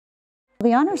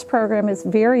The honors program is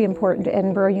very important to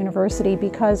Edinboro University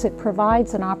because it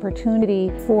provides an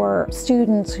opportunity for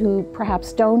students who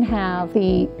perhaps don't have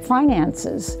the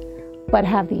finances but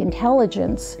have the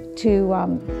intelligence to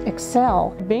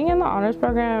excel. Being in the honors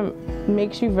program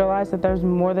makes you realize that there's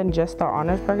more than just the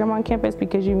honors program on campus,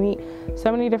 because you meet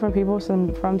so many different people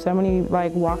from so many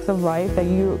walks of life that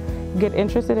you get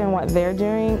interested in what they're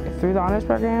doing through the honors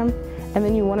program, and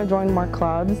then you want to join more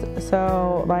clubs.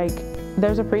 So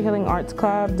there's a pre-healing arts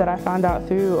club that I found out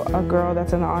through a girl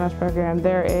that's in the honors program.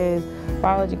 There is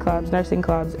biology clubs, nursing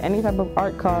clubs, any type of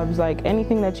art clubs,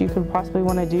 anything that you could possibly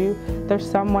want to do. There's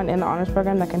someone in the honors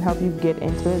program that can help you get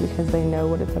into it because they know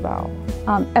what it's about.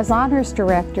 As honors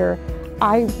director,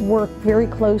 I work very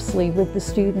closely with the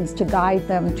students to guide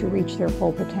them to reach their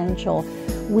full potential.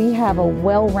 We have a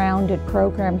well-rounded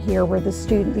program here where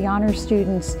the honors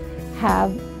students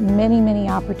have many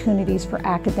opportunities for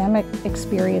academic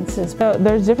experiences. So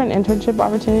there's different internship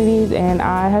opportunities, and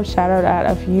I have shadowed at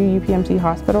a few UPMC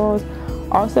hospitals.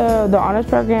 Also, the honors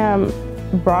program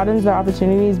broadens the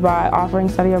opportunities by offering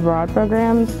study abroad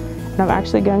programs, and I'm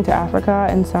actually going to Africa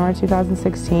in summer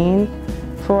 2016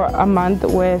 for a month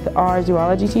with our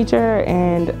zoology teacher,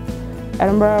 and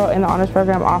Edinboro and the honors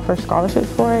program offers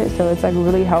scholarships for it, so it's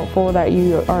really helpful that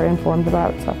you are informed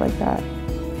about stuff like that.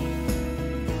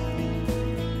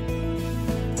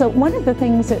 So one of the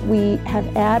things that we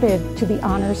have added to the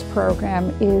honors program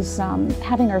is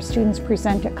having our students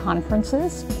present at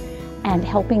conferences and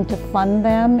helping to fund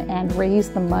them and raise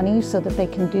the money so that they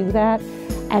can do that.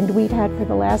 And we've had for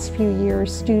the last few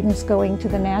years students going to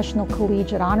the National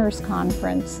Collegiate Honors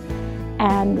Conference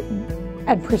and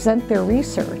present their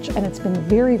research, and it's been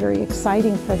very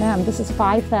exciting for them. This is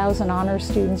 5,000 honors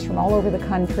students from all over the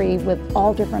country with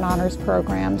all different honors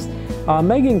programs.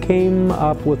 Megan came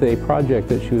up with a project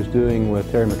that she was doing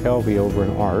with Terry McKelvey over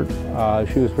in art.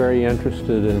 She was very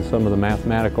interested in some of the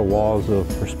mathematical laws of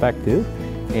perspective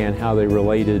and how they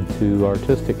related to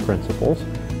artistic principles.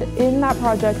 In that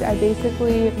project, I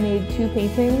basically made two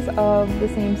paintings of the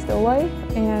same still life,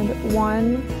 and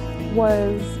one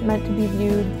was meant to be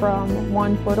viewed from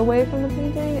 1 foot away from the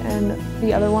painting, and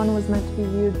the other one was meant to be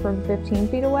viewed from 15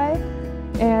 feet away.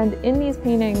 And in these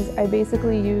paintings, I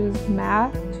basically used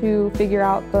math to figure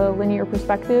out the linear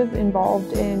perspective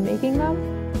involved in making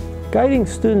them. Guiding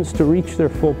students to reach their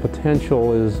full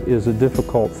potential is a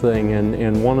difficult thing,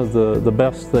 and one of the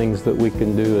best things that we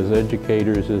can do as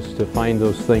educators is to find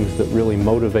those things that really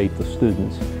motivate the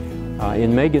students.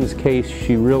 In Megan's case,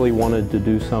 she really wanted to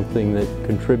do something that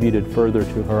contributed further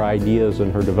to her ideas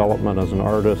and her development as an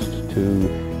artist,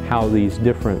 to how these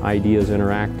different ideas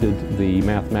interacted, the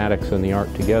mathematics and the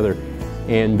art together.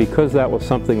 And because that was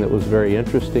something that was very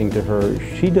interesting to her,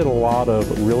 she did a lot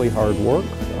of really hard work,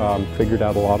 figured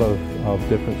out a lot of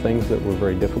different things that were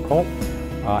very difficult.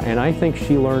 And I think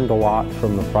she learned a lot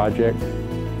from the project.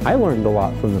 I learned a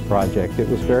lot from the project. It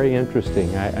was very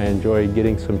interesting. I enjoyed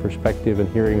getting some perspective and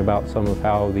hearing about some of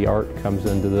how the art comes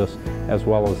into this, as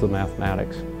well as the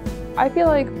mathematics. I feel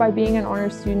like by being an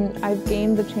honors student, I've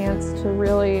gained the chance to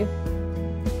really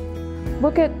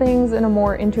look at things in a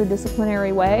more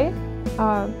interdisciplinary way,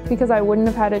 because I wouldn't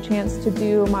have had a chance to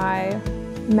do my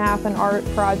math and art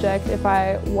project if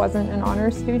I wasn't an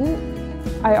honors student.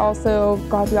 I also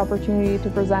got the opportunity to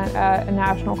present at a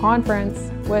national conference,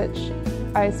 which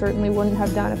I certainly wouldn't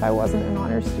have done if I wasn't an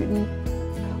honors student.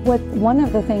 One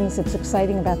of the things that's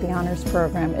exciting about the honors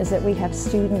program is that we have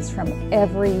students from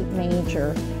every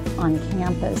major on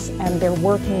campus, and they're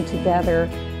working together.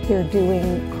 They're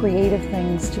doing creative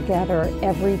things together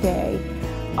every day.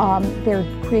 They're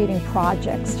creating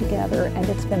projects together, and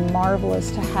it's been marvelous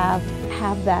to have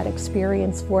that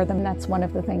experience for them. That's one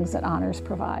of the things that honors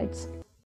provides.